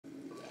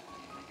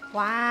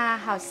哇，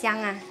好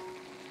香啊！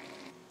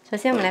首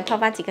先我们来泡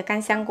发几个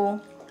干香菇，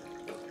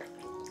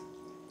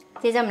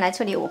接着我们来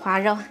处理五花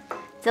肉。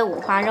这五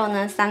花肉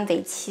呢，3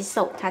肥7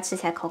瘦，它吃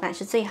起来口感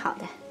是最好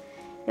的。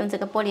用这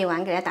个玻璃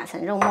碗给它打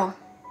成肉末，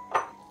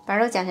把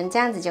肉搅成这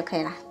样子就可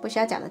以了，不需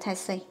要搅得太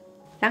碎。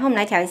然后我们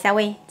来调一下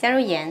味，加入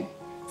盐、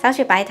少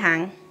许白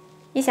糖、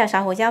1小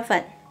勺胡椒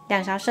粉、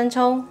2勺生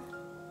抽、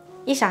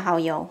1勺蚝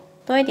油，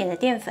多一点的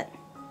淀粉，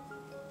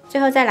最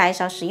后再来1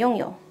勺食用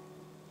油。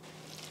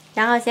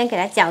然后先给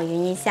它搅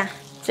匀一下，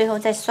最后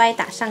再摔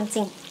打上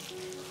劲，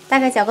大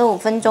概搅个5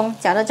分钟，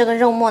搅到这个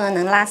肉末呢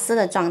能拉丝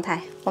的状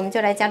态，我们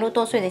就来加入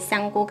剁碎的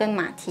香菇跟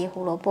马蹄、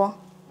胡萝卜，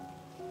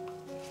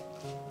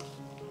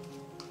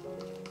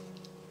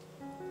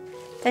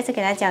再次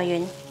给它搅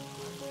匀，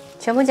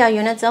全部搅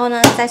匀了之后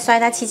呢，再摔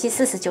它7七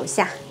49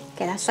下，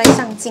给它摔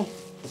上劲，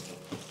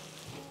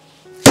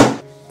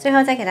最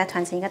后再给它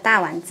团成一个大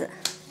丸子，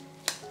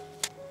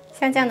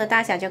像这样的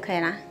大小就可以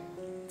啦。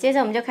接着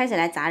我们就开始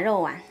来炸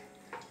肉丸。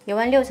油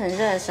温6成热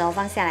的时候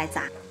放下来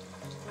炸。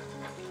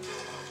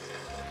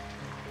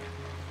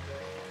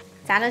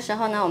炸的时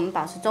候呢，我们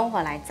保持中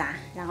火来炸，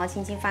然后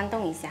轻轻翻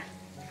动一下，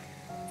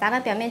炸到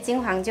表面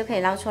金黄就可以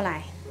捞出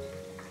来。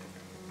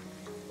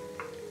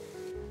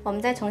我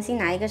们再重新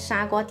拿一个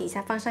砂锅，底下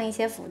放上一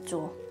些腐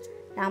竹，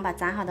然后把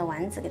炸好的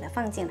丸子给它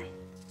放进来，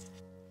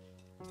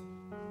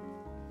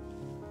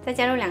再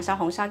加入2勺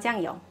红烧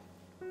酱油、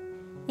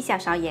1小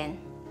勺盐，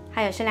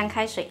还有适量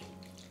开水。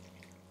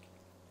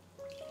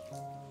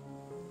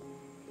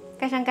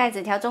盖上盖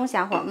子，调中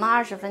小火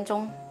焖20分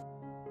钟。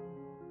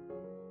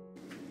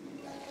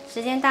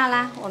时间到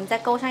啦，我们再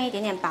勾上一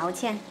点点薄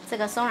芡，这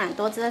个松软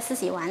多汁的四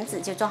喜丸子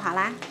就做好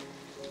啦。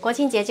国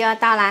庆节就要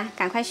到啦，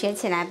赶快学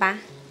起来吧，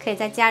可以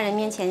在家人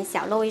面前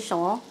小露一手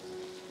哦。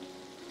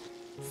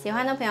喜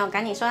欢的朋友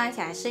赶紧收藏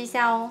起来试一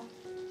下哦。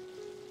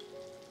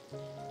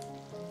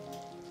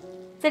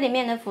这里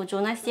面的腐竹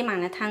呢吸满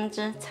了汤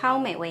汁，超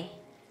美味。